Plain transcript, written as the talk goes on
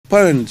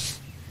parents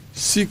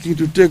seeking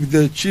to take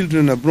their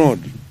children abroad,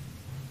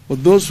 or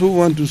those who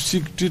want to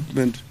seek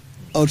treatment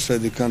outside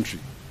the country.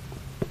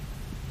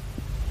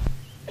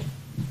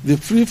 The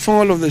free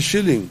fall of the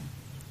shilling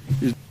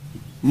is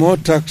more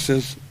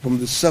taxes from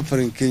the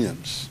suffering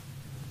Kenyans.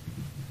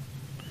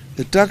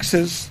 The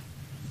taxes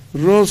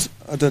rose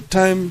at a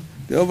time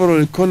the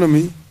overall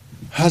economy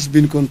has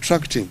been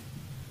contracting.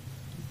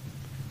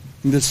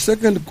 In the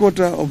second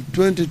quarter of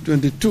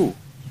 2022,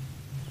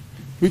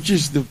 which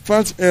is the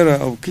first era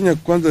of Kenya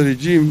Kwanza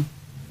regime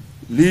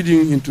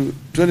leading into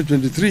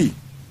 2023,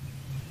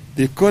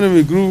 the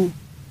economy grew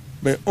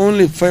by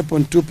only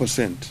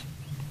 5.2%.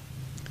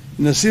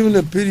 In a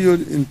similar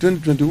period in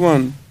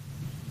 2021,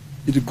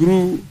 it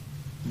grew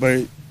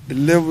by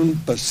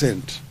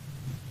 11%.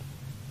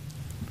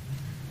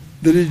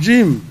 The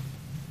regime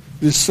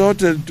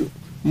resorted to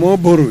more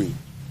borrowing,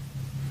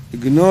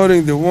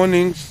 ignoring the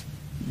warnings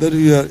that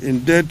we are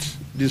in debt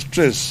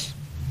distress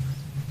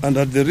and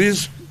at the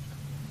risk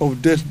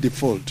of debt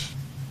default.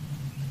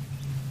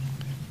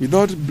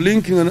 Without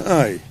blinking an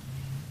eye,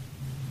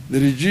 the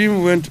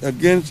regime went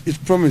against its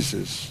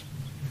promises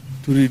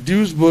to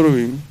reduce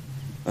borrowing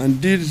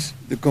and did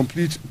the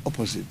complete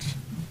opposite.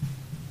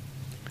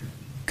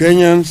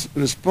 Kenyans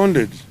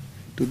responded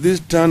to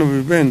this turn of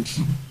events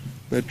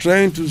by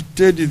trying to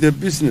steady their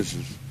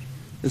businesses,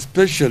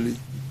 especially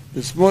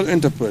the small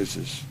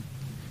enterprises.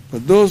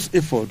 But those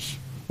efforts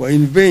were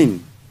in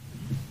vain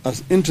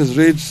as interest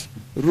rates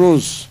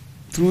rose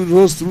through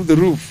the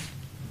roof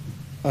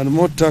and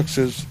more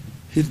taxes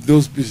hit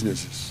those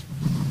businesses.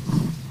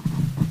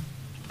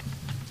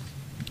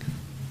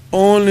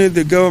 Only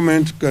the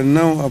government can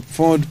now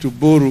afford to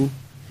borrow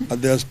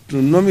at the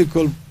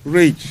astronomical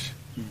rate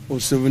of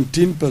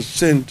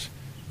 17%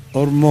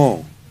 or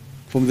more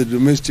from the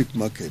domestic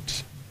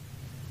market.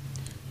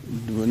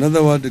 In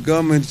other words, the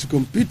government is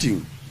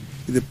competing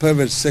with the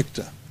private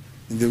sector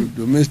in the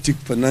domestic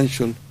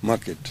financial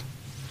market.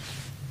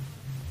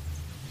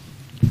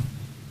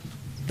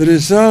 The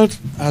result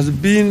has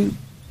been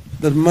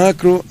that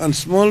micro and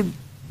small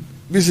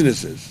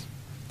businesses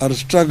are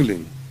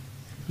struggling,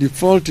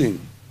 defaulting,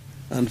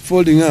 and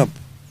folding up,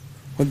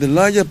 while the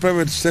larger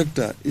private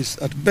sector is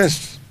at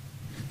best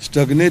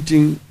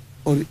stagnating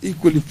or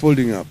equally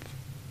folding up.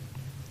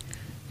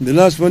 In the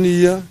last 1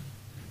 year,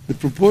 the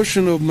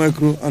proportion of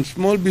micro and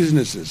small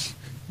businesses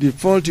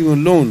defaulting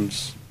on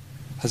loans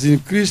has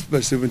increased by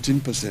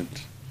 17%.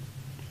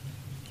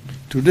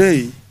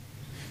 Today,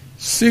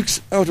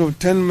 6 out of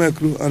 10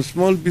 micro and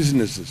small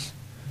businesses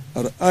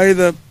are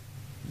either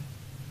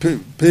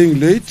paying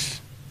late,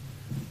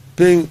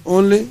 paying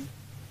only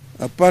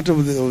a part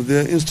of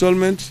their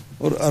installment,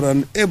 or are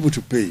unable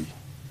to pay.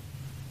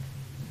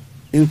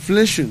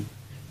 Inflation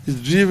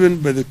is driven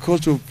by the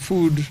cost of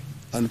food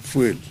and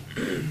fuel.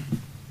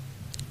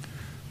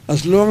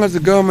 As long as the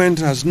government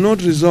has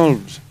not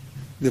resolved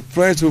the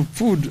price of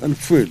food and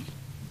fuel,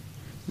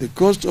 the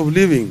cost of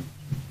living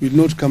will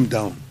not come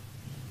down.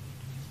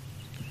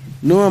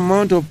 No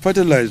amount of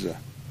fertilizer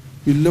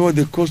will lower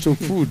the cost of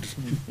food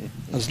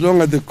as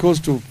long as the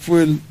cost of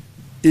fuel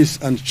is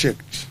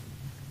unchecked.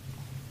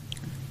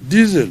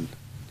 Diesel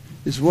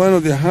is one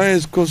of the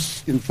highest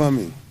costs in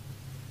farming.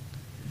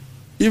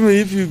 Even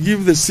if you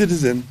give the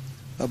citizen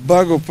a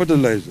bag of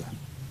fertilizer,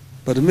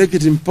 but make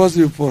it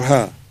impossible for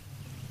her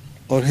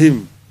or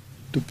him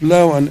to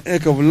plow an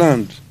acre of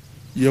land,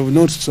 you have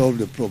not solved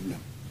the problem.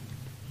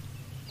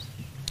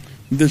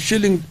 The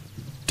shilling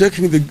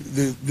taking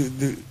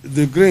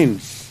the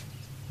grains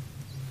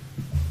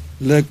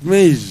like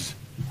maize,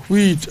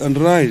 wheat, and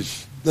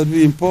rice that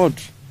we import,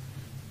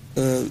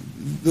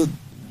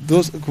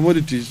 those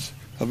commodities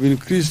have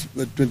increased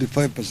by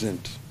 25%.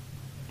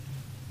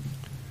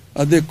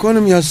 As the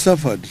economy has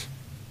suffered,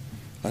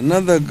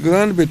 another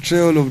grand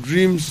betrayal of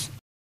dreams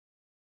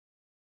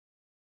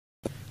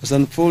has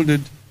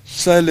unfolded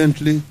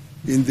silently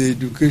in the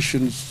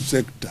education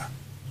sector.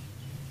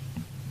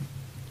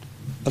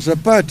 As a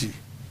party,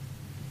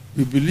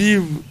 we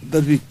believe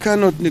that we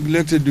cannot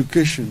neglect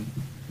education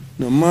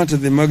no matter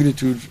the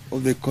magnitude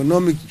of the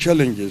economic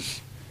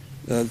challenges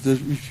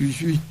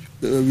which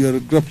we are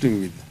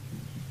grappling with.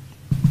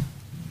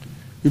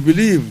 We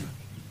believe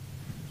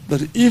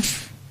that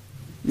if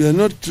we are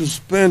not to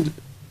spend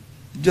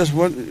just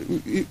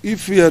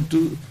if we are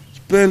to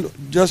spend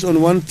just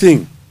on one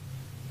thing,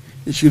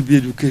 it should be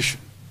education.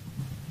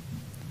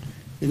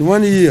 In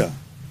 1 year,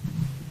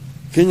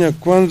 Kenya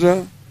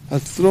Kwanza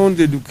has thrown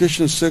the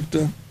education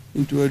sector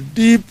into a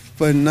deep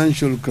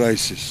financial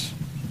crisis.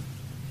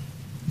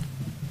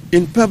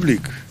 In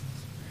public,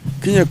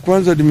 Kenya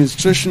Kwanza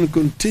administration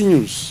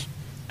continues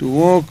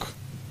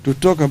to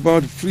talk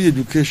about free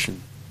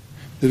education.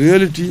 The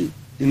reality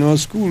in our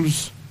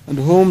schools and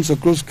homes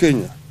across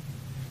Kenya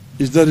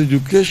is that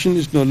education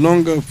is no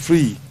longer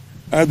free,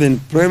 either in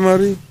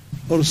primary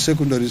or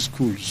secondary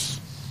schools.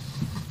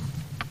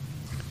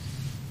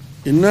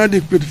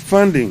 Inadequate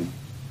funding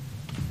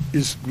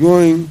is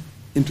growing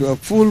into a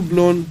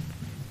full-blown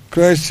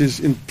crisis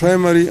in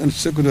primary and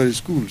secondary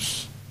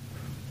schools,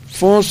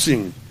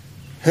 forcing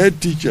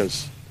head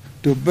teachers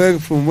to beg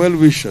from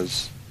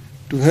well-wishers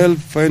to help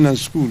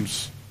finance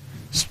schools,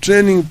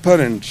 straining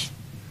parents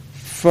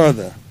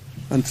further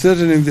and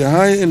threatening the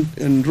high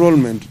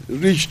enrollment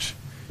reached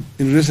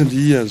in recent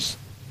years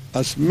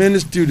as many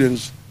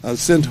students are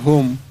sent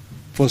home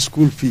for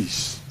school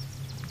fees.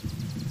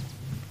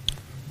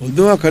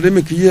 Although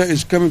academic year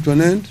is coming to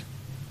an end,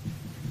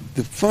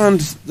 the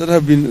funds that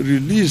have been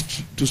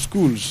released to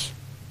schools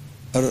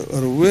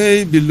are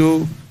way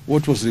below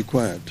what was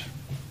required.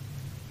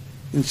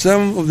 In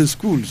some of the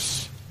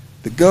schools,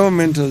 the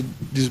government has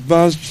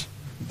disbursed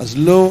as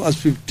low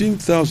as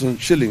 15,000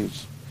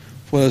 shillings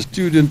for a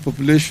student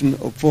population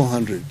of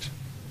 400.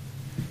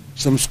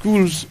 Some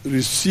schools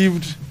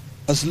received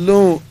as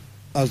low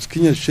as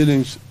Kenya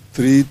shillings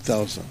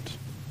 3,000.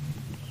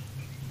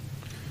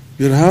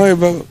 We are,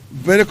 however,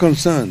 very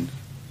concerned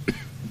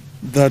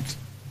that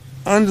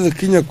under the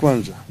Kenya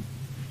Kwanza,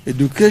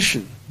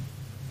 education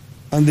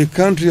and the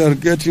country are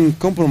getting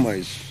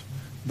compromised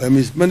by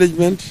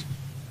mismanagement,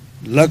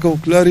 lack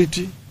of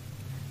clarity,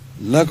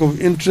 lack of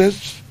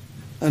interest,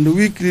 and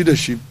weak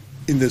leadership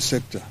in the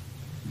sector.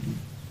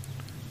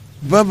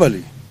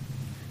 Verbally,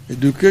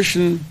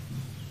 education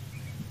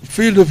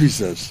field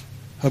officers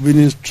have been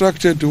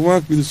instructed to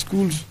work with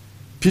schools,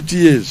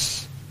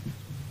 PTAs,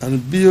 and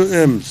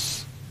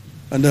BOMs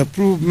and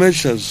approve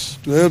measures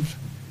to help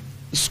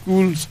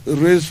schools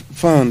raise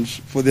funds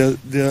for their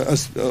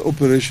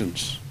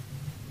operations.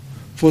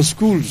 For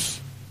schools,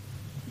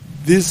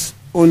 this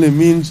only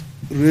means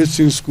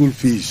raising school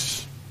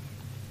fees.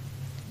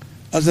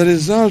 As a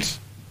result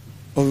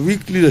of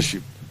weak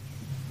leadership,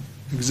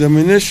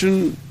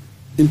 examination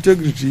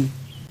integrity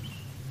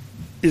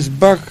is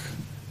back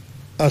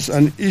as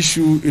an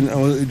issue in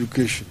our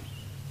education.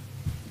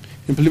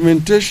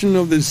 Implementation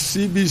of the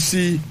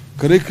CBC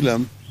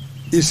curriculum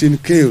is in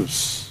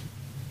chaos.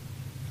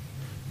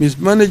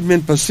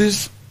 Mismanagement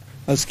persists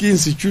as key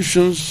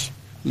institutions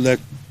like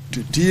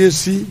the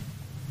TSC,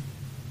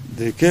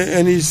 the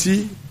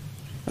KNEC,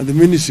 and the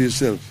ministry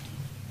itself.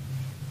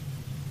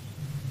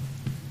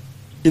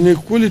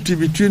 Inequality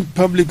between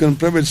public and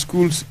private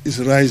schools is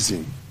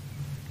rising.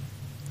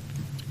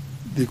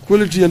 The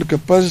quality and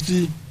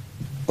capacity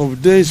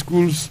of day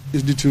schools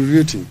is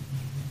deteriorating.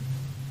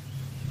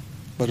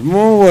 But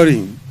more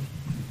worrying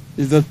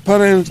is that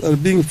parents are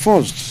being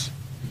forced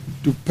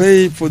to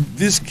pay for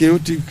this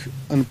chaotic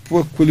and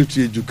poor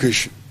quality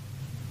education.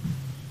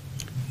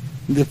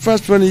 In the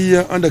first 1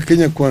 year under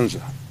Kenya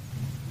Kwanza,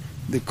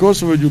 the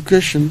cost of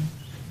education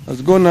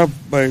has gone up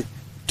by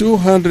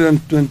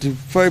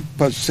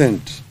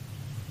 225%,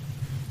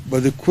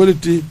 but the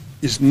quality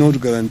is not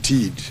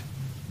guaranteed.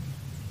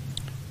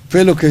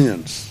 Fellow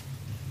Kenyans,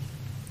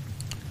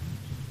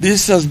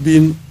 this has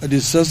been a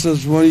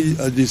disastrous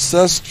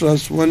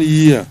 1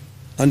 year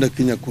under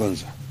Kenya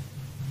Kwanza,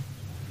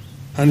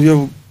 and we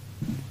have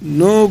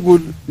no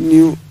good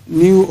new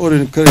or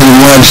encouraging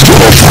words to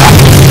offer.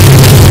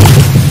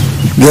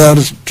 There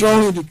are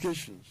strong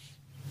indications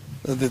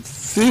that the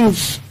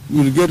things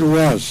will get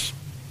worse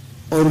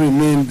or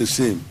remain the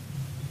same.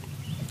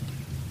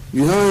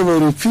 We, however,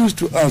 refuse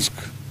to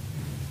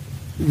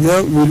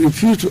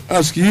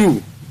ask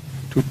you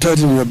to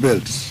tighten your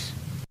belts.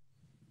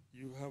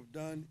 You have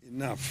done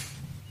enough.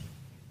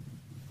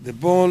 The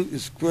ball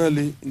is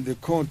squarely in the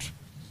court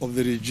of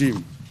the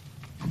regime.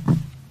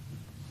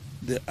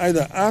 They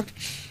either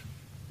act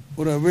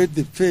or await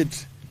the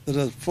fate that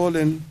has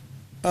fallen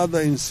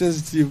other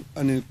insensitive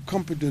and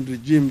incompetent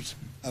regimes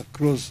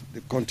across the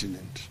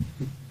continent.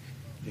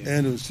 Yeah.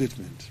 End of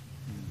statement.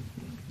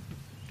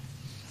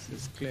 It's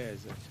as clear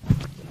as that.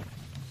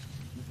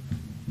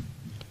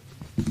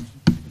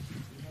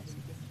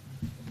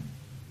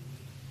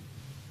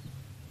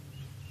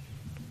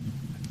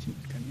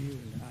 Can you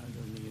add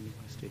on the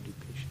university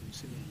education?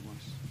 It's even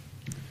worse.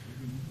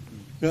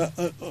 Yeah,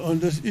 on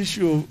this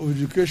issue of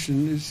education,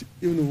 it's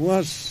even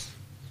worse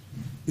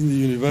in the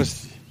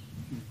university.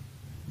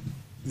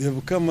 They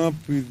have come up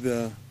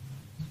with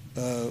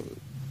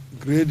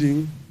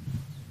grading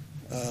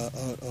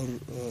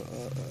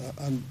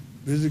and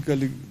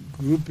basically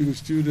grouping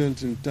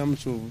students in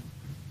terms of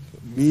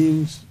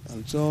means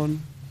and so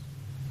on,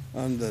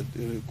 and that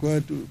they're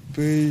required to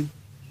pay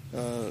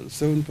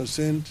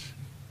 7%.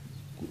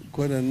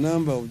 Quite a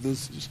number of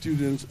those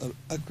students are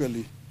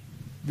actually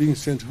being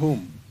sent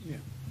home. Yeah.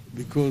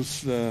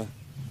 Because the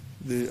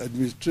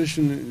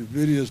administration in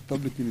various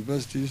public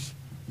universities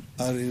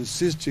are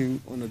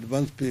insisting on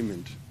advance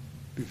payment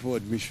before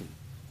admission.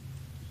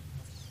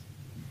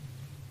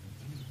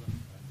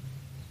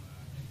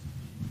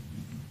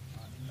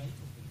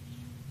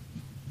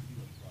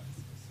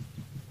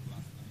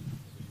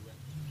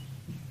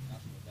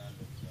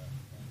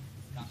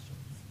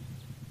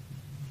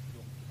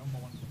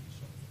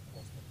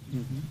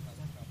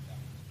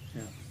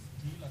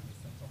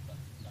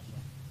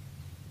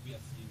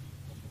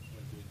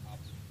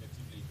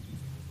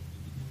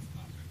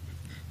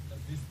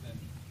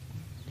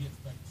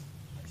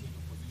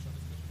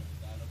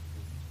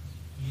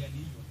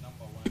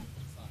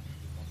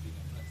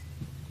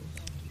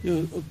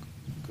 Yeah,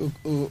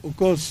 of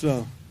course,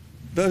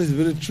 That is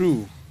very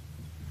true.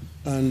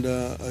 And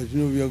as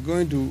you know, we are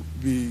going to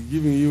be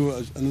giving you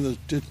another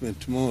statement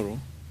tomorrow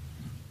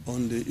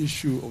on the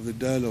issue of the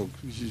dialogue,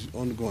 which is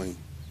ongoing.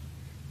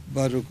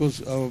 But of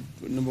course, our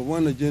number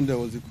one agenda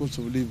was the cost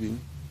of living.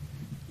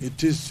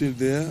 It is still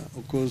there.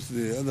 Of course,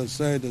 the other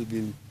side has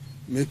been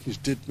making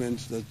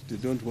statements that they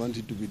don't want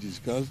it to be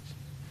discussed.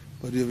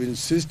 But we have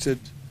insisted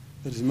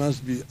that it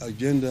must be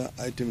agenda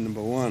item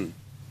number one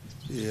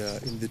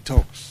in the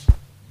talks.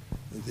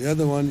 And the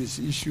other one is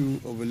the issue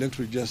of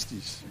electoral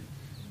justice,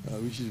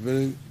 which is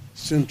very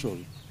central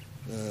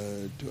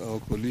to our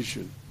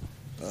coalition.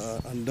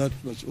 And that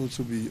must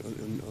also be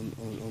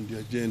on the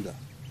agenda.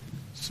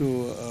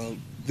 So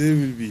there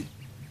will be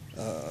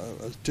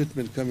a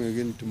statement coming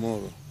again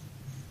tomorrow.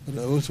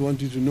 But I also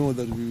want you to know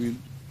that we will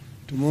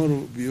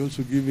tomorrow be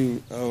also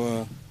giving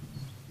our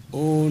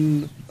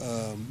own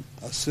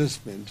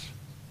assessment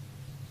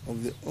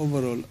of the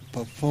overall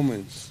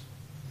performance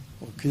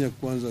of Kenya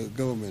Kwanza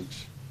government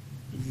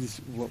this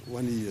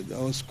 1 year,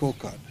 our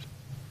scorecard.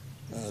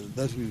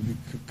 That will be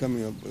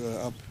coming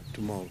up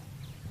tomorrow.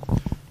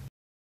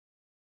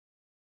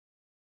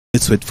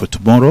 Let's wait for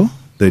tomorrow.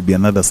 There will be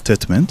another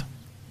statement.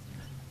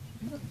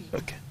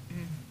 Okay.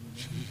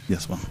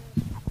 Yes, ma'am.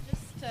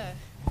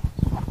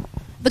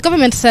 The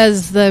government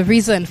says the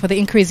reason for the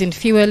increase in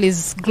fuel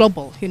is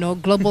global,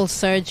 global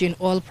surge in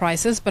oil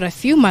prices. But a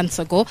few months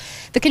ago,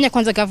 the Kenya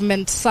Kwanza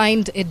government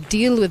signed a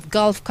deal with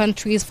Gulf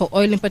countries for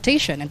oil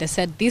importation. And they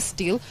said this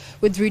deal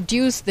would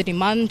reduce the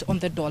demand on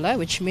the dollar,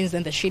 which means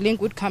then the shilling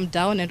would come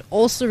down and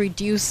also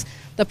reduce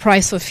the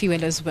price of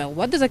fuel as well.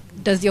 What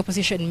does the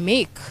opposition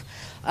make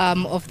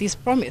of this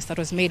promise that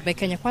was made by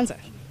Kenya Kwanza?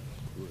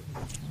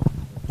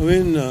 I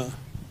mean,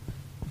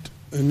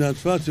 and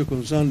as far as you're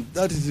concerned,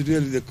 that is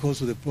really the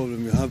cause of the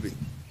problem you're having.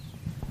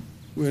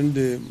 When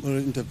they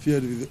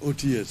interfered with the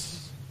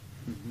OTS.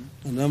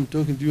 Mm-hmm. And I'm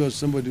talking to you as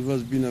somebody who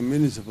has been a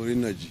minister for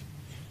energy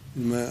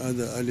in my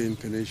other early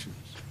incarnations.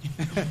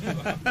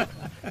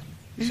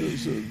 so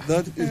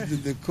that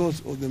is the cause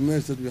of the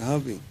mess that we're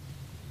having.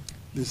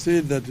 They say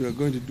that we are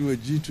going to do a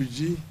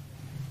G2G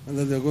and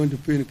that they are going to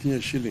pay in Kenya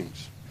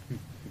shillings.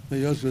 Now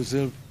you ask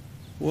yourself,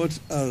 what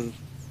are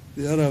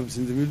the Arabs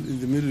in the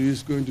Middle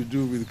East going to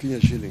do with Kenya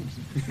shillings?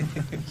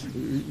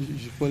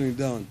 It's falling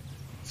down.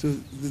 So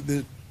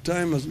the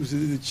time, as we say,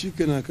 the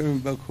chicken are coming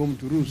back home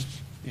to roost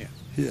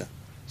here.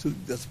 So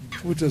that's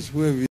put us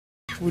where we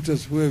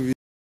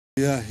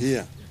are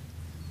here.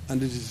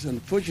 And it is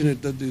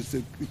unfortunate that it's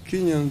the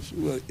Kenyans,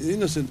 who are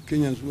innocent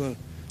Kenyans, who are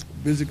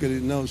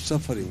basically now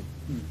suffering,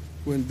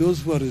 when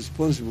those who are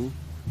responsible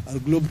are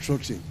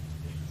globetrotting,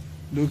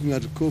 looking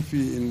at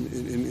coffee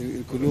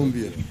in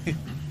Colombia.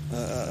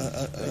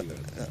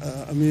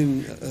 I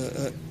mean,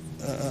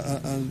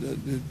 and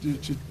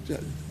the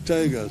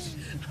tigers,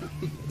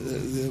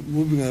 they're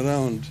moving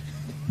around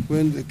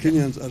when the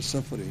Kenyans are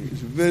suffering.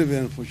 It's very,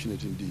 very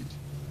unfortunate indeed.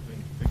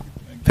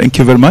 Thank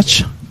you very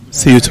much.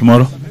 See you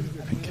tomorrow.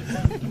 Thank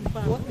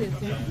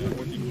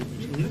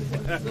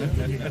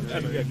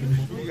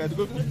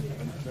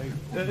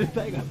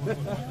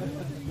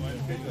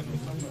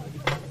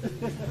you.